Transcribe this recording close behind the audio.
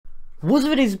What's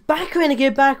up, it is Bakarainic here,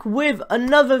 back with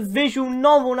another visual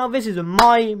novel. Now this is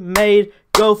My Maid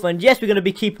Girlfriend. Yes, we're going to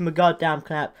be keeping the goddamn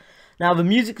clap. Now the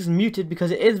music is muted because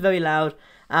it is very loud,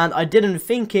 and I didn't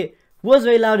think it was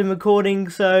very loud in recording,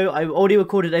 so I already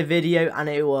recorded a video and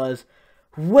it was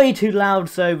way too loud,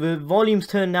 so the volume's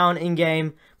turned down in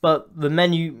game, but the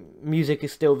menu music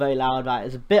is still very loud. Right?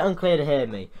 It's a bit unclear to hear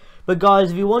me. But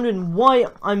guys, if you're wondering why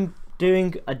I'm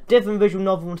doing a different visual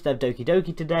novel instead of Doki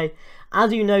Doki today,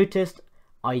 as you noticed,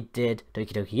 I did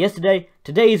Doki Doki yesterday.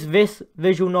 Today is this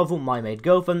visual novel, My Maid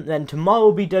Girlfriend. Then tomorrow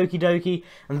will be Doki Doki,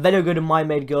 and then we'll go to My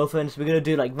Maid Girlfriend. So we're going to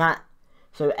do like that.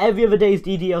 So every other day is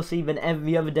DDLC, then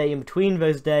every other day in between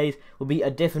those days will be a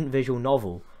different visual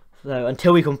novel. So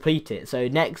until we complete it. So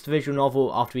next visual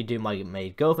novel after we do My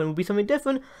Maid Girlfriend will be something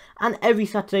different. And every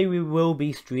Saturday we will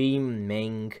be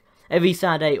streaming. Every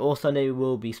Saturday or Sunday we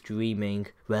will be streaming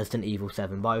Resident Evil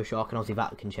 7 Bioshock, and obviously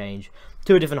that can change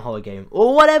to a different horror game,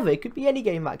 or whatever, it could be any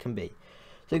game that can be.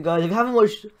 So guys, if you haven't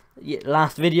watched the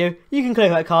last video, you can click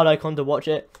that card icon to watch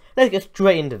it. Let's get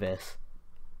straight into this.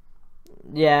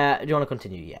 Yeah, do you want to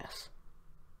continue? Yes.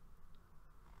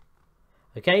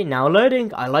 Okay, now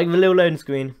loading. I like the little loading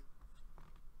screen.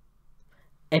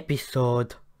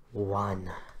 Episode 1.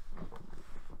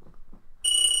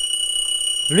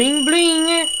 Bling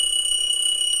bling!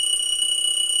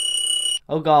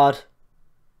 Oh god.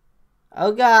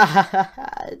 Oh god,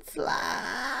 it's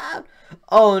loud.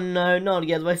 Oh no, not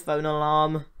again, my phone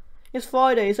alarm. It's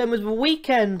Friday, it's almost the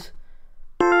weekend.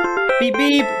 Beep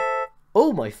beep.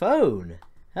 Oh, my phone.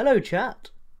 Hello chat.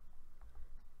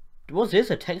 What's this,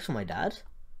 a text from my dad?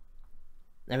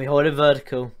 Let me hold it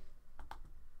vertical.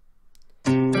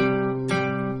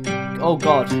 Oh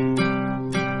god.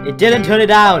 It didn't turn it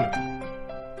down.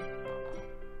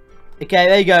 Okay,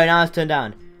 there you go, now it's turned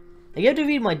down. I get to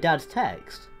read my dad's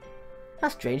text.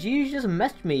 That's strange, he usually just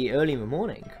messaged me early in the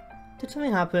morning. Did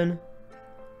something happen?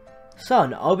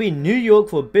 Son, I'll be in New York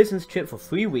for a business trip for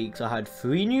 3 weeks. I had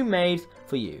 3 new maids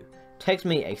for you. Text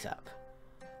me ASAP.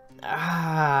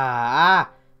 I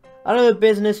don't have a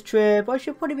business trip. I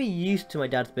should probably be used to my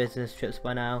dad's business trips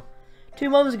by now. 2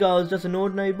 months ago I was just an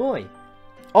ordinary boy.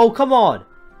 Oh, come on!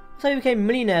 So he became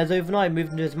millionaires overnight,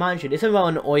 moved into his mansion. It's about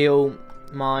an oil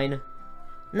mine.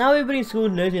 Now everybody in school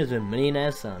knows me as a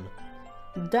millionaire's son.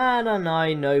 Dad and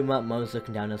I know that Mum's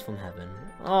looking down on us from heaven.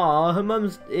 Aw,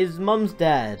 his mum's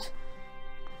dead.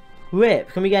 RIP,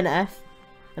 can we get an F?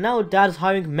 And now Dad's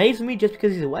hiring maids for me just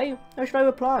because he's away? How should I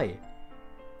reply?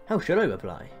 How should I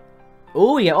reply?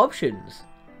 Oh, we get options.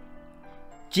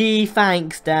 Gee,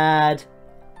 thanks, Dad.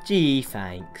 Gee,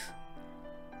 thanks.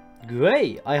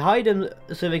 Great, I hired them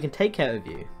so they can take care of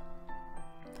you.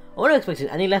 I wasn't expecting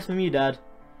any less from you, Dad.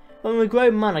 I'm a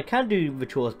grown man, I can't do the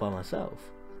chores by myself.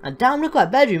 And damn, look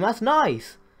at that bedroom, that's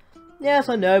nice. Yes,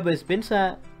 I know, but it's been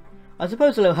set. I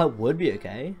suppose a little help would be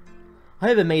okay. I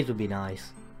hope the maids would be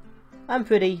nice. I'm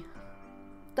pretty.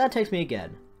 Dad texts me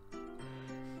again.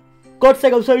 God's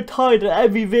sake, I'm so tired of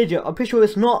every video. I'm pretty sure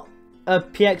it's not a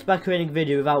PX Bakarainic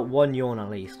video without one yawn at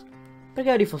least. But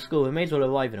get ready for school, the maids will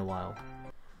arrive in a while.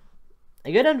 I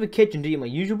go down to the kitchen to eat my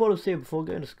usual bowl of cereal before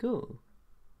going to school.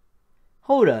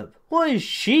 Hold up, what is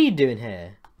she doing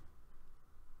here?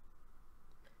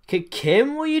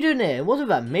 Kim, what are you doing here? What's with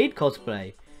that maid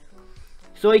cosplay?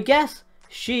 So I guess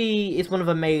she is one of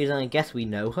the maids, and I guess we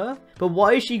know her. But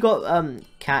why has she got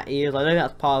cat ears? I know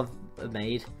that's part of a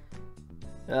maid.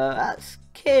 That's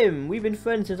Kim. We've been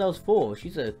friends since I was 4.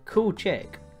 She's a cool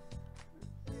chick.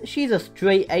 She's a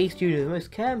straight A student with the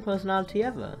most caring personality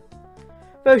ever.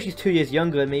 Though she's 2 years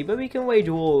younger than me, but we can wage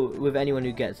war with anyone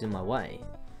who gets in my way.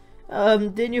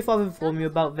 Didn't your father inform you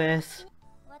about this?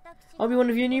 I'll be one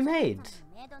of your new maids.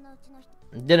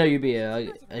 Didn't know you'd be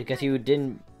I guess you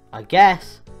didn't. I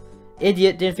guess.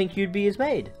 Idiot didn't think you'd be his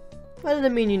maid. That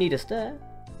doesn't mean you need to stare.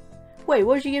 Wait,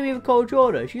 why did she give me a cold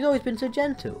shoulder? She's always been so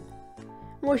gentle.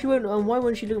 Why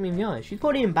wouldn't she look me in the eyes? She's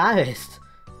probably embarrassed.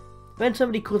 When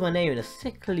somebody calls my name in a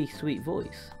sickly sweet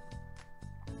voice.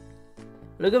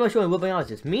 Look at my shoulder and rub my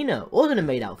eyes. It's Mina, also in a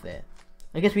maid outfit.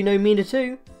 I guess we know Mina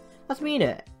too. That's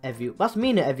Mina,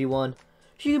 everyone.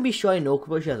 She can be shy and awkward,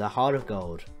 but she has a heart of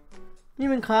gold. We've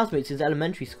been classmates since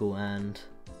elementary school, and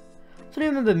so I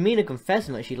remember Mina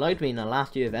confessing that she liked me in the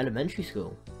last year of elementary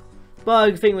school. But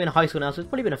I think we're in high school now, so it's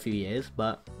probably been a few years,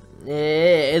 but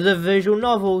it is a visual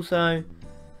novel, so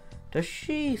does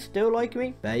she still like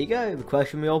me? There you go, the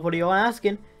question we all probably are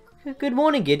asking. Good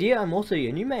morning, idiot, I'm also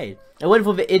your new maid. I went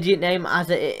for the idiot name as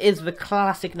it is the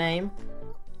classic name.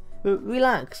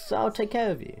 Relax, I'll take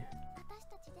care of you.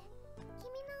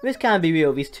 This can't be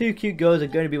real. These 2 cute girls are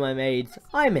going to be my maids.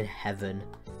 I'm in heaven.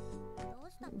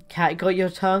 Cat got your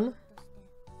tongue?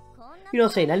 You're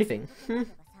not saying anything.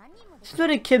 Since when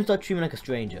did Kim start treating me like a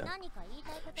stranger?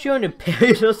 She on a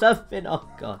period or something? Oh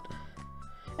god.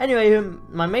 Anyway,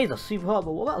 my maids are super hot,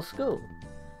 but what about school?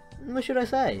 What should I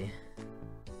say?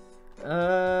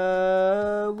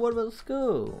 What about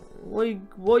school? What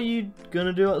are you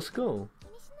gonna do at school?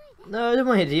 No, don't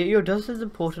mind, idiot. You're just as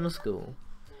important as school.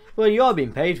 Well, you are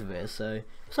being paid for this, so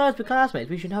besides we're classmates,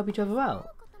 we should help each other out.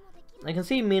 I can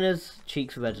see Mina's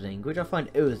cheeks reddening, which I find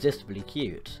irresistibly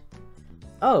cute.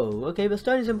 Oh, okay, but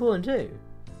Stoney's important too.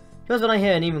 Just when I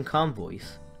hear an even calm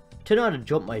voice, turn around and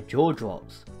jump, my jaw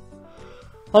drops.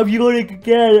 I'm yawning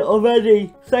again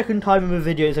already. Second time in the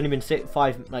video, it's only been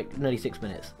nearly 6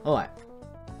 minutes. Alright.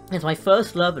 It's my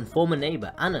first love and former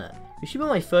neighbour, Anna. She was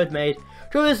my third maid.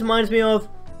 So this reminds me of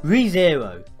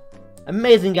ReZero.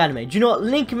 Amazing anime. Do you know what?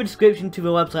 Link in the description to the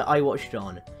website I watched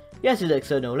on. Yes, it's an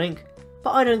external link,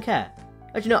 but I don't care.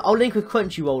 Actually, no, I'll link a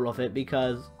Crunchyroll off it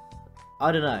because,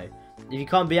 I don't know. If you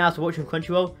can't be asked to watch on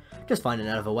Crunchyroll, just find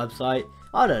another website.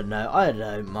 I don't know, I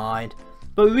don't mind.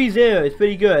 But ReZero is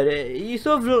pretty good. You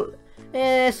sort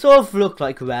of look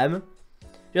like Rem.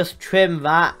 Just trim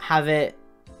that, have it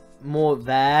more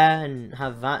there, and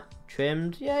have that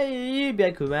trimmed. Yeah, you'd be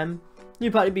like Rem.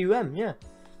 You'd probably be Rem, yeah.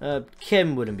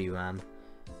 Kim wouldn't be Rem.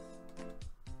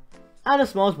 Anna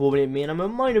smiles warmly at me, and I'm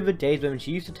reminded of the days when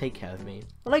she used to take care of me.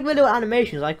 I like the little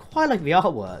animations, I quite like the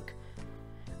artwork.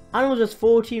 Anna was just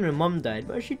 14 when Mum died,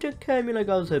 but she took care of me like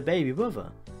I was her baby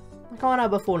brother. I can't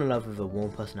help but fall in love with her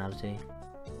warm personality.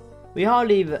 We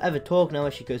hardly ever talk now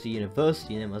as she goes to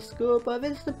university near my school, but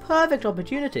this is the perfect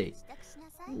opportunity.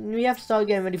 We have to start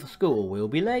getting ready for school or we'll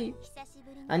be late.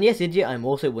 And yes, idiot, I'm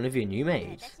also one of your new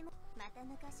maids.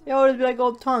 They always be like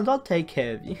old times, I'll take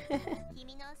care of you.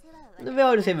 They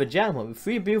always have a jackpot with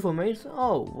 3 beautiful maids.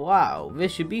 Oh wow,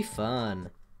 this should be fun.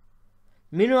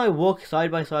 Mina and I walk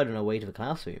side by side on our way to the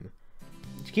classroom.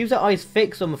 She keeps her eyes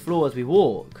fixed on the floor as we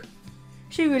walk.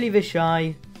 Is she really this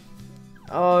shy?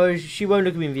 Oh, she won't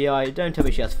look at me in the eye. Don't tell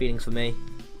me she has feelings for me.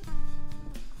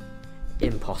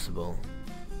 Impossible.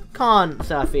 Can't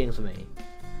say have feelings for me.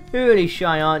 You're really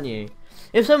shy, aren't you?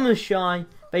 If someone's shy,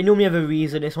 they normally have a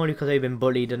reason. It's only because they've been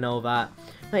bullied and all that.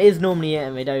 That is normally it,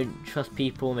 and they don't trust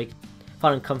people and they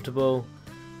find uncomfortable.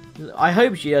 I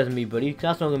hope she doesn't be bullied, because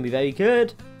that's not going to be very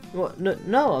good. What?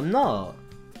 No, I'm not.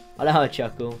 I let her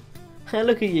chuckle.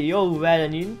 Look at you, you're all red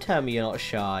and you tell me you're not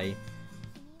shy.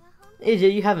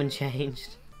 Idiot, you haven't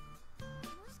changed.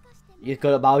 You've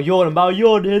got about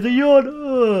yawn, here's a yawn.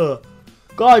 Ugh.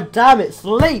 God damn it,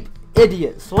 sleep!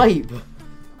 Idiot, sleep!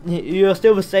 You're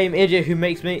still the same idiot who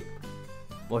makes me...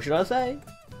 What should I say?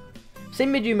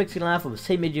 Same idiot who makes you laugh or the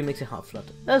same idiot who makes your heart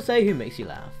flutter? Let's say who makes you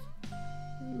laugh.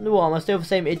 What, am I still the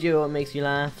same idiot who makes you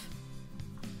laugh?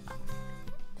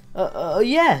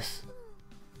 Yes!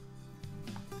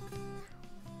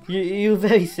 You're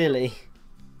very silly.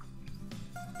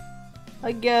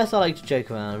 I guess I like to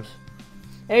joke around.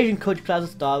 Asian culture class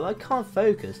is style, but I can't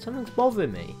focus. Something's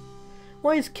bothering me.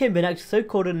 Why has Kim been acting so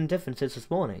cold and indifferent since this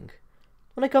morning?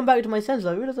 When I come back to my senses,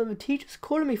 I realise that the teacher's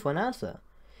calling me for an answer.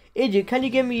 Idiot, can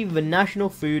you give me the national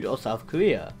food or South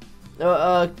Korea?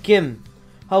 Kim.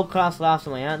 Whole class laughs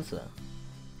at my answer.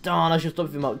 Darn, I should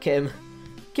stop him up, Kim.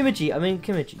 Kimchi.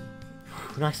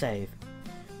 Nice save.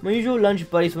 My usual lunch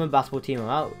buddies from my basketball team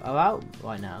are out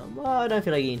right now. Well, I don't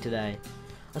feel like eating today.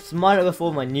 I smiled at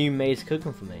before my new maid's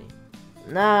cooking for me.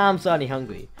 Nah, I'm certainly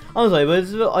hungry. I'm sorry, but I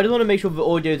just want to make sure the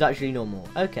audio is actually normal.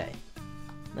 Okay,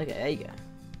 there you go.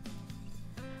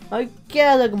 I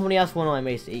guess I can probably ask one of my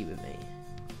mates to eat with me.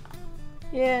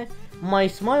 Yeah, my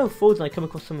smile falls when I come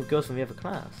across some girls from the other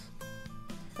class.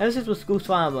 Ever since the school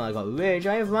started when I got rich,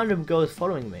 I have random girls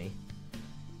following me.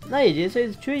 Now you did, so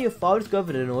it's true your father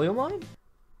discovered an oil mine?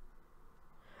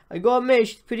 I gotta admit,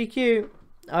 she's pretty cute.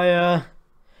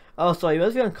 Oh sorry, you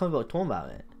must be uncomfortable talking about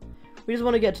it. We just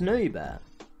want to get to know you better.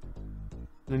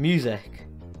 The music.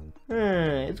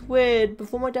 It's weird,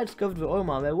 before my dad discovered the oil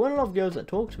mine, there weren't a lot of girls that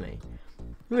talked to me.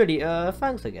 Really,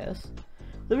 thanks I guess.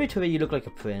 Let me tell you, you look like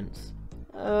a prince.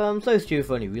 I'm so stupid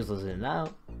for any reasons in and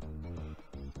out.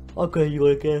 Okay, you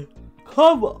again.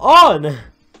 Come on!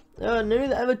 Nobody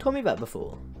that ever told me that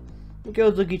before. The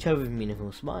girls look at each other with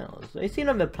meaningful smiles. They seem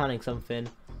like they're planning something.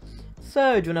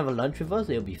 So, do you want to have a lunch with us?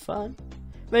 It'll be fun.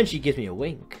 Then she gives me a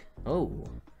wink. Oh.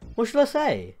 What should I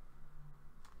say?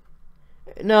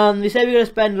 No, they say we're going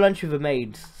to spend lunch with the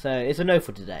maids. So, it's a no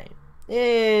for today.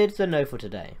 It's a no for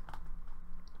today.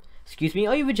 Excuse me,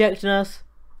 are you rejecting us?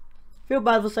 Feel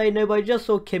bad for saying no, but I just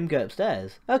saw Kim go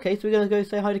upstairs. Okay, so we're going to go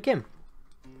say hi to Kim.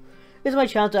 This is my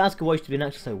chance to ask her why she's been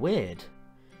acting so weird.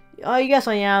 Yes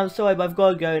I am, sorry but I've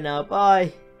got to go now,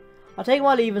 bye. I'll take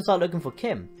my leave and start looking for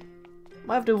Kim.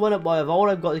 I have to run up by all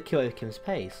I've got to kill Kim's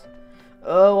pace.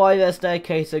 Oh, why is that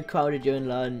staircase so crowded during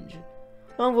lunch?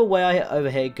 Along the way I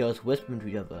overhear girls whispering to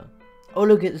each other. Oh,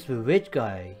 look at this rich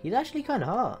guy. He's actually kind of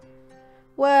hot.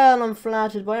 Well, I'm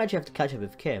flattered, but I actually have to catch up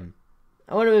with Kim.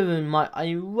 I run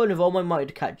with all my might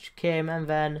to catch Kim, and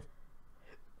then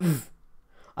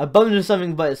I bumped into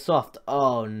something, but it's soft.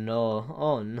 Oh no!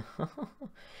 Oh no!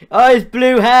 Oh, it's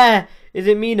blue hair. Is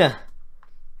it Mina?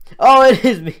 Oh, it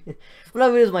is me. When I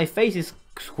realize my face is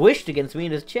squished against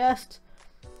Mina's chest.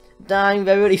 Dang,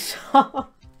 they're really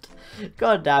soft.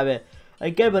 God damn it! I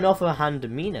give an offer hand to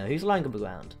Mina, who's lying on the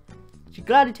ground. She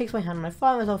gladly takes my hand, and I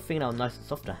find myself thinking how nice and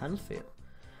soft her hands feel.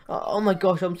 Oh my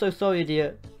gosh, I'm so sorry,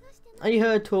 dear. Are you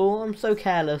hurt at all? I'm so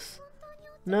careless.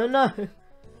 No, no.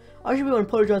 I should be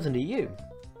apologising to you.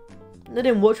 I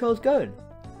didn't watch where I was going.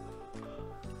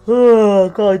 Oh,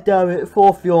 god damn it,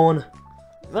 fourth yawn.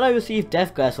 When I received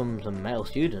death glares from some male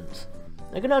students,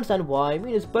 I can understand why. I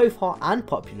mean, it's both hot and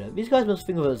popular. These guys must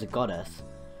think of her as a goddess.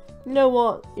 You know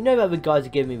what? You know about the guys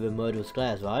who give me the murderous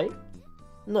glares, right?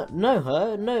 No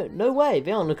way.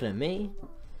 They aren't looking at me.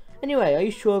 Anyway, are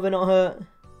you sure they're not hurt?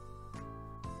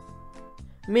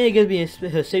 Mina gives me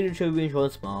her signature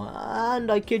reassuring smile,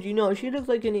 and I kid you not, she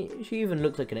even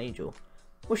looks like an angel.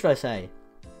 What should I say?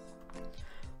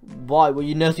 Why will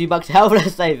you nurse me back to health?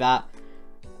 Let's say that.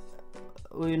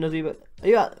 Will you nurse me back?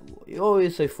 You're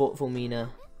always so thoughtful, Mina.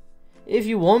 If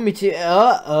you want me to.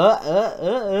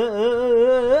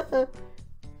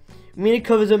 Mina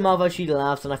covers her mouth as she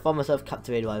laughs, and I find myself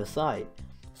captivated by the sight.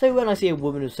 So when I see a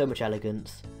woman with so much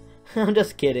elegance. I'm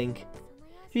just kidding.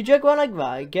 If you joke around like that,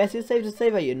 I guess it's safe to say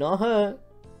that you're not hurt.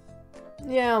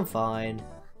 Yeah, I'm fine.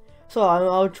 So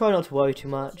I'll try not to worry too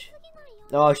much.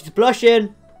 Oh, she's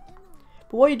blushing!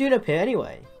 But what are you doing up here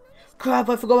anyway? Crap,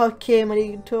 I forgot about Kim. I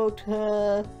need to talk to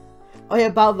her. Oh yeah,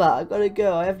 about that. I gotta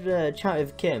go. I have to chat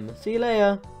with Kim. See you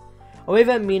later. I wave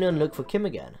at Mina and look for Kim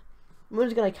again.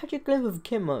 Once again, I catch a glimpse of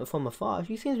Kim from afar.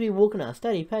 She seems to be walking at a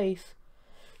steady pace.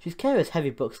 She's carrying those heavy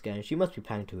books again. She must be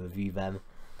planning to review them.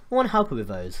 I want to help her with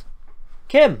those.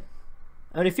 Kim!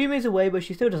 Only a few meters away, but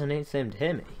she still doesn't seem to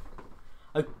hear me.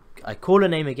 I call her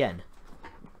name again.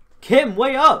 Kim,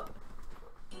 wake up!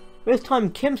 This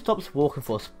time, Kim stops walking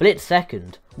for a split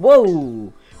second.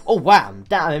 Whoa! Oh wow!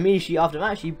 Damn! Immediately after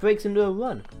that, she breaks into a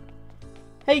run.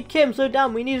 Hey Kim, slow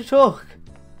down. We need to talk.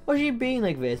 Why is she being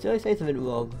like this? Did I say something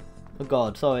wrong? Oh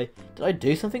god, sorry. Did I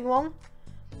do something wrong?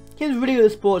 Kim's really good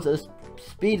at sports. Her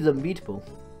speed is unbeatable.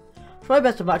 Try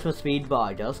best to match my speed, but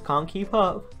I just can't keep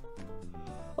up.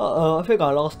 Uh-oh, I think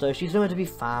I lost her. She's nowhere to be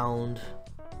found.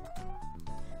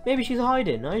 Maybe she's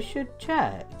hiding. I should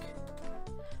check.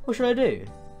 What should I do?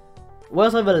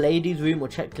 Where's either the ladies' room or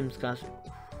check Kim's class?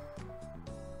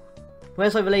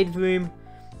 Where's either the ladies' room?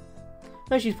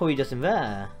 No, she's probably just in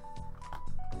there.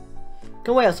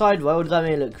 Can I wait outside, well, does that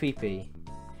make it look creepy?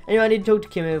 Anyway, I need to talk to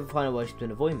Kim and find out why she's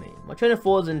been avoiding me. My trainer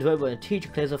falls into it when a teacher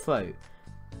clears her throat.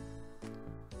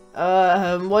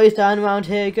 Why are you standing around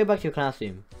here? Go back to your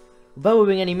classroom. Bell will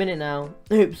ring any minute now.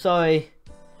 Oops, sorry.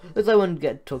 Looks like I want to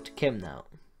get to talk to Kim now.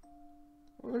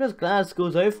 I'm just glad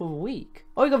school's over for a week.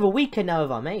 Oh, we got the weekend now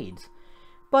with our maids.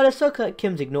 But it sucks that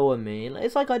Kim's ignoring me.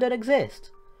 It's like I don't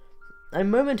exist. I'm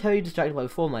momentarily distracted by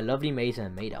 4 of my lovely maids in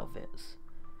their maid outfits.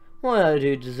 What did I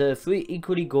do to deserve 3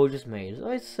 equally gorgeous maids? Did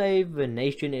I save the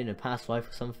nation in a past life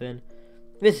or something?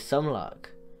 This is some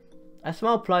luck. I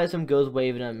smile polite at some girls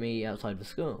waving at me outside the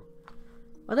school.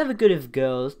 I'm never good with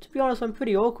girls. To be honest, I'm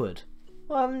pretty awkward.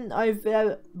 But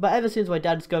ever since my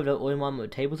dad discovered that all my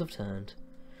tables have turned.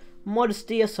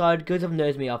 Modesty aside, girls have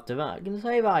noticed me after that. I can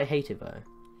say that I hate it though.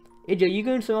 Idja, are you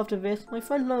going somewhere after this? My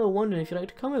friends and I were wondering if you'd like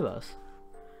to come with us.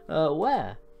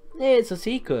 Where? It's a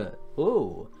secret.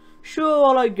 Ooh. Sure,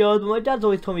 I like girls, but my dad's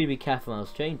always told me to be careful around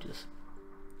strangers.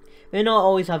 They not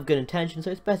always have good intentions,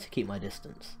 so it's best to keep my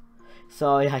distance.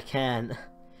 Sorry, I can't.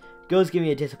 Girls give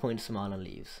me a disappointed smile and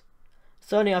leaves.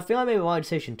 Suddenly, I feel I made the right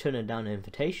decision turning down an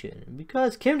invitation,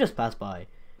 because Kim just passed by.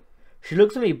 She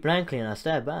looks at me blankly and I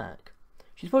stare back.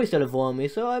 She's probably still avoiding me,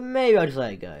 so maybe I'll just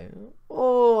let it go.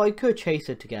 Or I could chase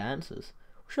her to get answers.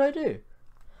 What should I do?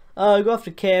 Go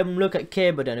after Kim, look at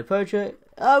Kim, but don't approach her.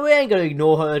 We ain't gonna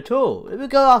ignore her at all. We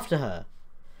go after her.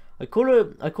 I call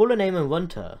her name and run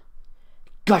to her.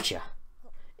 Gotcha!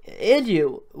 Idiot,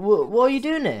 what are you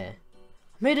doing here?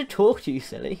 I made her talk to you,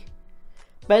 silly.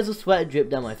 Bears of sweat drip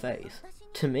down my face.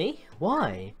 To me?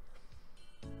 Why?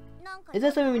 Is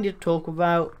there something we need to talk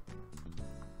about?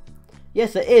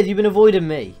 Yes, there is. You've been avoiding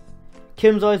me.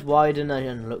 Kim's eyes widen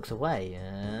and looks away.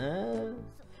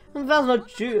 That's not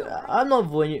true. I'm not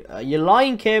avoiding you. You're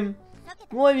lying, Kim.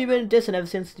 Why have you been dissing ever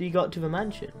since you got to the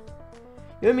mansion?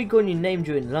 You heard me calling your name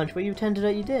during lunch, but you pretended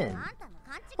that you didn't.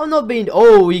 I'm not being...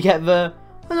 Oh, you get the...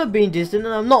 I'm not being distant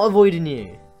and I'm not avoiding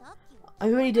you. I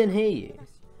really didn't hear you.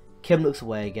 Kim looks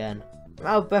away again. I'm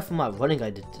out of breath from my running I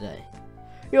did today.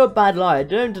 You're a bad liar.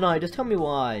 Don't deny it. Just tell me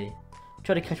why.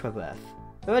 Try to catch my breath.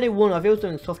 I already warned. I feel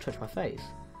something soft touch my face.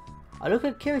 I look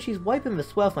at Kira. She's wiping the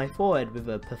sweat off my forehead with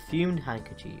a perfumed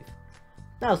handkerchief.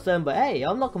 Now stern, but hey,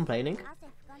 I'm not complaining.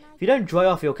 If you don't dry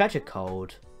off, you'll catch a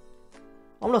cold.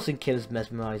 I'm lost in Kim's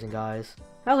mesmerizing eyes.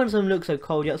 How can someone look so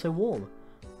cold yet so warm?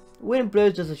 The wind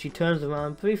blows just as she turns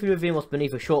around, briefly revealing what's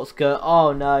beneath her short skirt.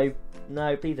 Oh no.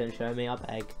 No, please don't show me, I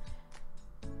beg.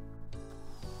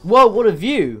 Whoa, what a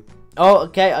view! Oh,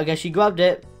 okay, I guess she grabbed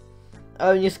it.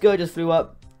 Oh, and your skirt just flew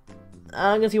up.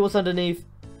 I'm gonna see what's underneath.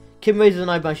 Kim raises an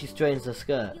eyebrow and she straightens her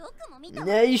skirt.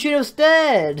 Yeah, you should have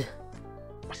stared!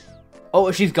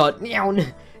 Oh, she's got...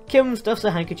 Kim stuffs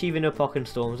her handkerchief in her pocket and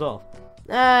storms off.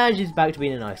 And she's back to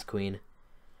being a nice queen.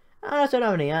 I don't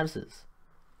have any answers.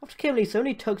 After Kim leaves,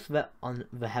 only tugs on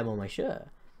the hem on my shirt.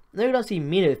 I don't see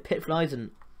Mina with pitful eyes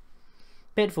and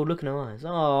pitiful look in her eyes.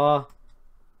 Aww.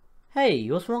 Hey,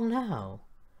 what's wrong now?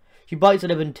 She bites her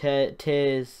lip and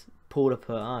tears pulled up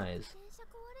her eyes.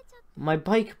 My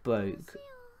bike broke.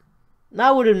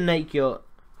 That wouldn't make your...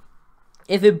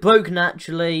 If it broke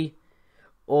naturally,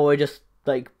 or it just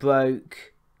like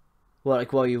broke, well,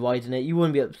 like while you're riding it, you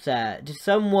wouldn't be upset. Did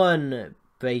someone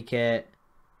break it?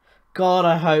 God,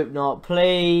 I hope not.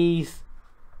 Please.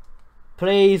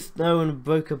 Please, no one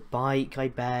broke a bike, I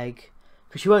beg.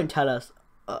 Because she won't tell us.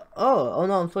 Oh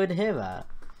no, I'm sorry to hear that.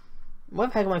 Why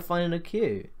the heck am I finding her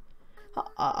cute?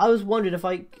 I was wondering if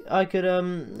I could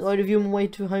ride with you on the way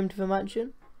to home to the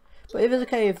mansion. But if it's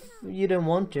okay if you don't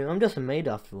want to, I'm just a maid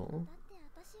after all.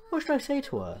 What should I say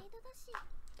to her?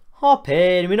 Hop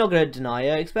in, we're not going to deny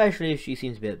her, especially if she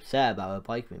seems to be upset about her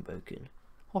bike being broken.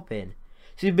 Hop in.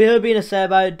 See, her being upset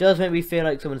about it does make me feel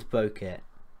like someone's broke it.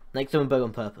 Like someone broke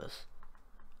on purpose.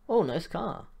 Oh, nice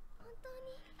car.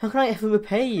 How can I ever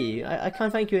repay you? I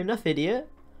can't thank you enough, idiot.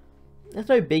 That's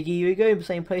no biggie, you're going to the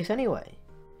same place anyway.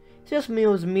 It's just me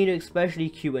or Mina especially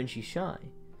cute when she's shy.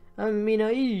 Mina,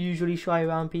 are you usually shy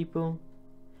around people?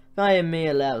 If I and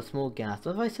Mia let out a small gasp,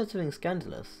 have I said something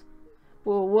scandalous?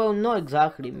 Well, not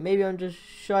exactly. Maybe I'm just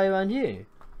shy around you.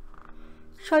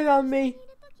 Shy around me?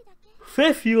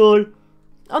 Fifth you all.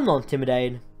 I'm not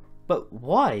intimidating. But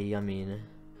why, I mean?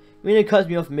 Mina cuts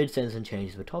me off mid-sentence and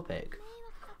changes the topic.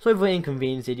 Sorry for the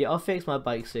inconvenience, idiot. I'll fix my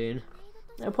bike soon.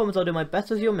 I promise I'll do my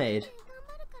best as your maid.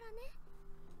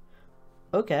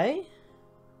 Okay.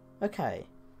 Okay.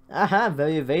 Aha,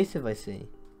 very evasive, I see.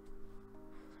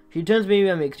 She turns to me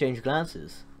and we exchange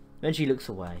glances. Then she looks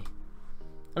away.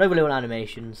 I love little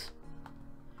animations.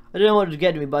 I don't know what to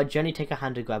get to me, but I gently take her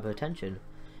hand to grab her attention.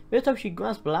 This time she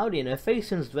grasps loudly and her face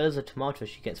turns as red as a tomato as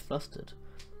she gets flustered.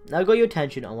 Now I got your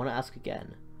attention, I want to ask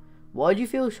again. Why do you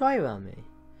feel shy around me?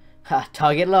 Ha,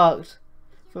 target locked.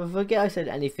 Forget I said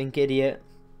anything, idiot.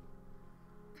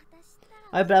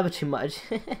 I blabber too much.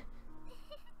 I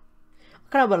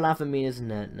can't help but laugh at Mina's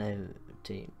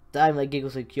naivety. Damn, that giggle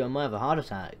so cute, I might have a heart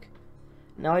attack.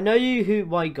 Now I know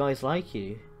why guys like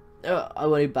you. I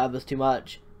won't blabbers too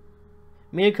much.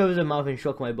 Mina covers her mouth in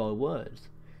shock at my bold words.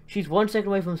 She's 1 second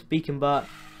away from speaking, but...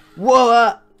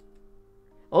 Whoa!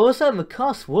 All of a sudden, the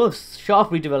car swerves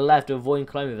sharply to the left, avoiding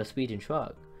climbing with a speeding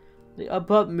truck. The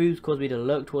abrupt moves cause me to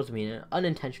look towards Mina,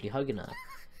 unintentionally hugging her.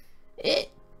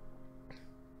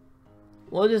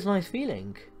 What is this nice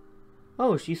feeling?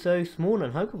 Oh, she's so small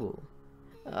and huggable.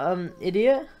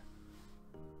 Idiot?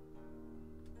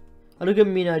 I look at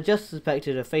Mina, I just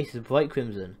suspected her face is bright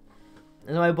crimson.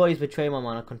 As my body's betraying my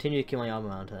mind, I continue to keep my arm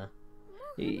around her.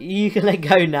 You can let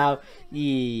go now.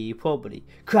 Yee, probably.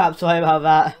 Crap, sorry about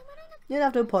that. You don't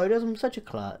have to apologize, I'm such a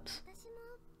klutz.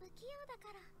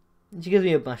 She gives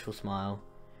me a bashful smile.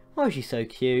 Oh, she's so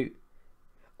cute.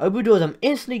 Open doors, I'm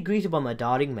instantly greeted by my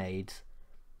darling maids.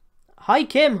 Hi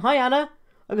Kim, hi Anna.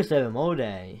 I could serve them all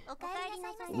day.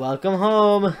 Welcome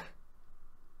home.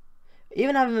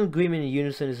 Even having them greet me in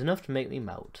unison is enough to make me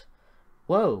melt.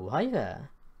 Whoa, hi there.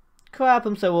 Crap,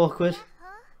 I'm so awkward.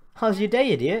 How's your day,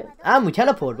 idiot? And we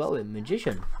teleport, but we're a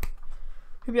magician.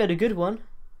 Hope you had a good one.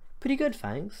 Pretty good,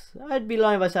 thanks. I'd be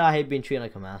lying if I said I hate being treated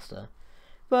like a master.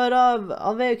 But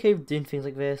are they okay with doing things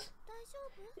like this?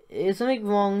 Is something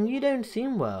wrong? You don't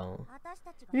seem well.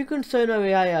 If you're concerned about we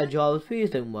hate our jobs, please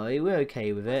don't worry, we're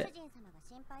okay with it.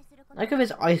 I can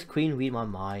this Ice Queen read my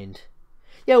mind.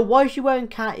 Yeah, why is she wearing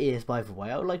cat ears, by the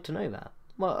way? I would like to know that.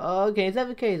 Well, okay, is that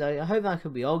the case? I hope that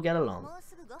we all get along.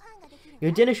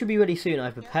 Your dinner should be ready soon.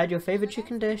 I've prepared your favourite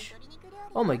chicken dish.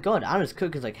 Oh my god, Anna's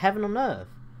cooking like heaven on earth.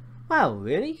 Wow,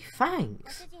 really?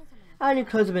 Thanks. And your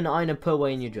clothes have been ironed and put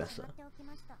away in your dresser.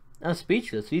 I'm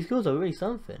speechless. These girls are really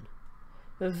something.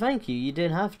 But thank you, you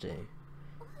didn't have to.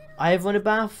 I have one a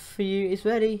bath for you, it's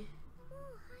ready.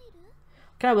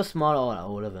 Can I have a smile at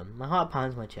all of them? My heart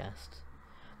pounds my chest.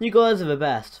 You guys are the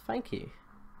best, thank you.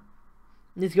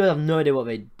 These girls have no idea what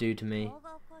they do to me.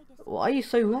 Why are you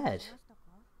so red?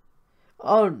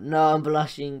 Oh no, I'm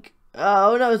blushing.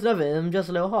 Oh no, it's nothing, I'm just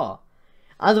a little hot.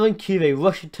 As I went cue, they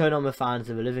rushed to turn on the fans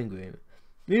in the living room.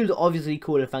 The room was obviously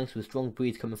cooler thanks to the strong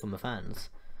breeze coming from the fans.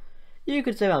 You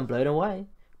could say I'm blown away.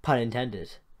 Pun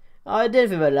intended. I didn't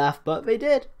think they'd laugh, but they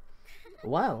did.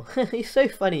 Wow, he's so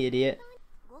funny, idiot.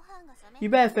 You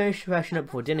better finish freshen up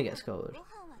before dinner gets cold.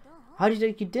 How do you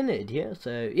take your dinner, idiot?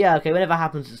 So, yeah, okay, whenever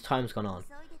happens, it's time's gone on.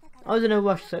 I was in a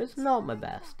rush, so it's not my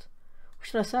best. What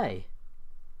should I say?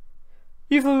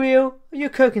 You for real? Your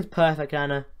cooking's perfect,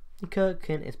 Anna. Your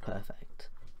cooking is perfect.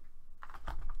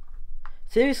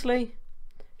 Seriously?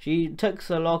 She tucks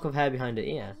a lock of hair behind her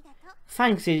ear.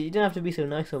 Thanks, you don't have to be so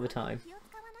nice all the time.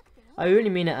 I really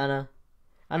mean it, Anna.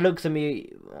 Anna looks at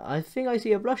me. I think I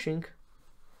see her blushing.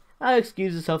 Anna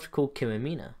excuses herself to call Kim and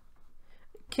Mina.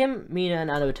 Kim, Mina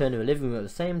and Anna return to the living room at the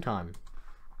same time.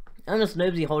 Anna's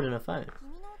nobody holding her phone.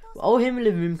 We're all here in the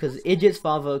living room because Idiot's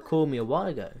father called me a while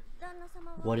ago.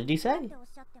 What did he say?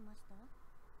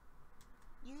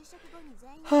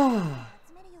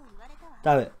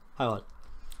 Damn it, hang on.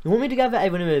 You want me to gather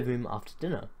everyone in the living room after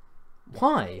dinner?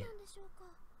 Why?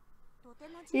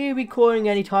 You'll be calling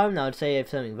any time now to say if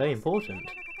something very important.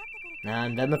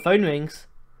 And then the phone rings.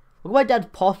 What could my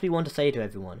dad possibly want to say to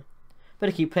everyone?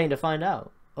 Better keep playing to find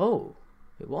out. Oh,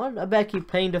 what? I better keep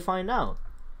playing to find out.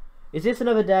 Is this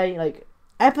another day? Like,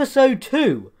 episode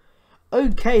 2?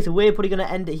 Okay, so we're probably going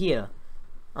to end it here.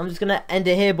 I'm just going to end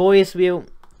it here, boys. We'll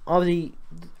obviously...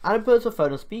 Anna puts her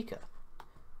phone on speaker.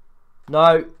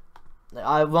 No.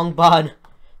 Wrong button.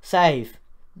 Save.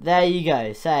 There you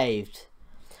go. Saved.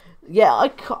 Yeah, I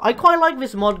quite like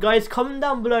this mod, guys. Comment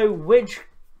down below which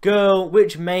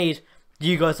maid do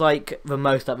you guys like the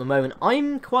most at the moment.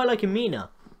 I'm quite liking Mina.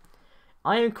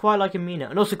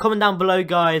 And also comment down below,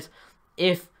 guys,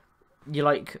 if you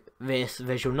like this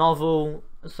visual novel.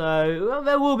 So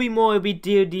there will be more. It'll be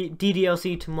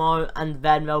DDLC tomorrow, and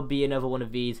then there'll be another one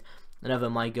of these, another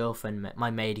my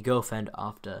maid girlfriend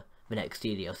after the next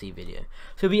DDLC video.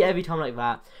 So it'll be every time like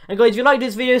that. And guys, if you like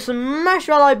this video, smash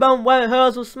that like button where it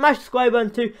hurts, or smash the subscribe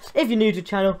button too if you're new to the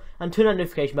channel, and turn on the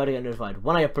notification bell to get notified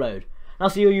when I upload. And I'll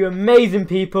see all you amazing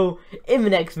people in the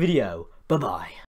next video. Bye bye.